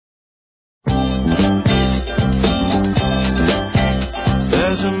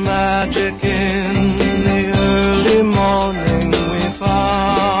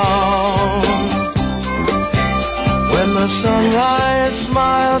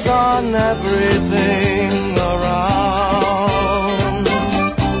smiles on everything around.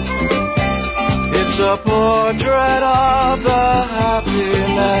 It's a portrait of the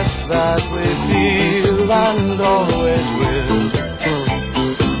happiness that we feel and always will.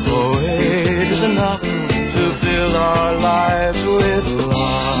 Oh, it is enough to fill our lives with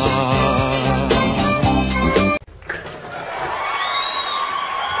love.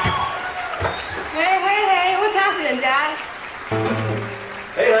 Hey, what's happening, Dad?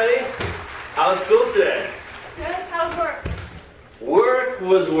 Hey, honey. How's school today? Good. How's work? Work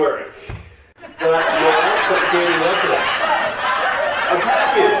was work. But what's up doing today?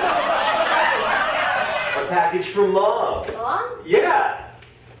 A package from Mom. Mom? Yeah.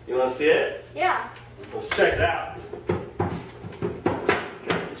 You want to see it? Yeah. Let's check it out.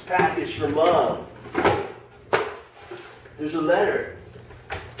 Got this package from Mom. There's a letter.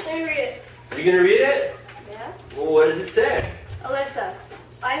 Let me read it. Are you gonna read it? Yeah? Well, what does it say? Alyssa,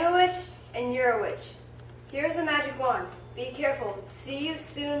 I'm a witch and you're a witch. Here's a magic wand. Be careful. See you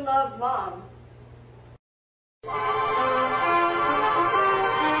soon, love, Mom.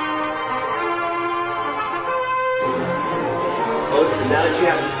 Oh, listen, now that you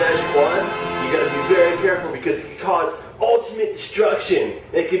have this magic wand, you gotta be very careful because it can cause ultimate destruction.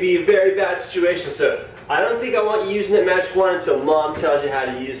 It could be a very bad situation, so I don't think I want you using that magic wand until Mom tells you how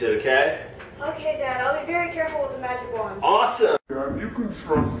to use it, okay? Okay, Dad, I'll be very careful with the magic wand. Awesome! Dad, you can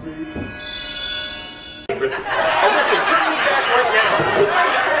trust me. Oh, listen, turn me back right now!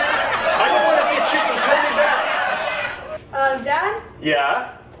 I don't want to be a chicken, turn me back! Dad?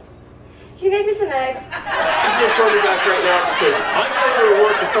 Yeah? Can you make me some eggs? You can't turn me back right now because I'm going to go to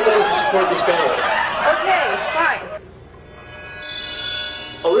work and someone has to support this family. Okay, fine.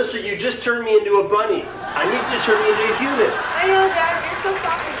 Alyssa, you just turned me into a bunny. I need you to turn me into a human. I know, Dad, you're so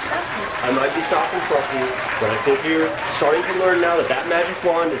soft and fluffy. I might be soft and fluffy, but I think you're starting to learn now that that magic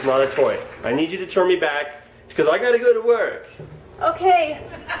wand is not a toy. I need you to turn me back because I got to go to work. Okay.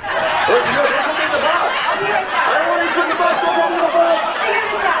 Listen, no, don't put me in the box. I'll be right back. I don't want to put in the box. Don't put me in the box. Figure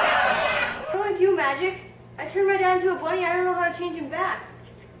this out. I don't want to do magic. I turned my dad into a bunny. I don't know how to change him back.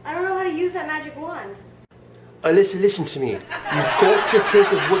 I don't know how to use that magic wand. Alyssa, listen to me. You've got to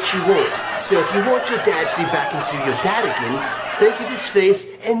think of what you want. So if you want your dad to be back into your dad again, think of his face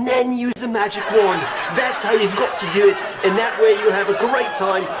and then use the magic wand. That's how you've got to do it. And that way you'll have a great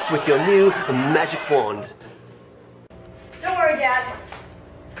time with your new magic wand. Don't worry, Dad.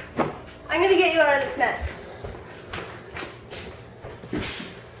 I'm going to get you out of this mess.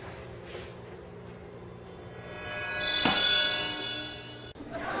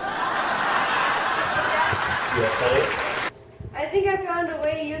 Yes, honey? I think I found a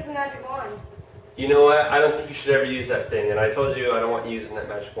way to use the magic wand. You know what? I don't think you should ever use that thing. And I told you I don't want you using that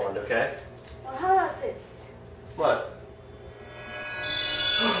magic wand, okay? Well, how about this? What?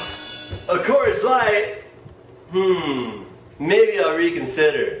 A Coors Light? Maybe I'll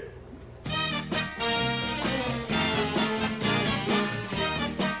reconsider.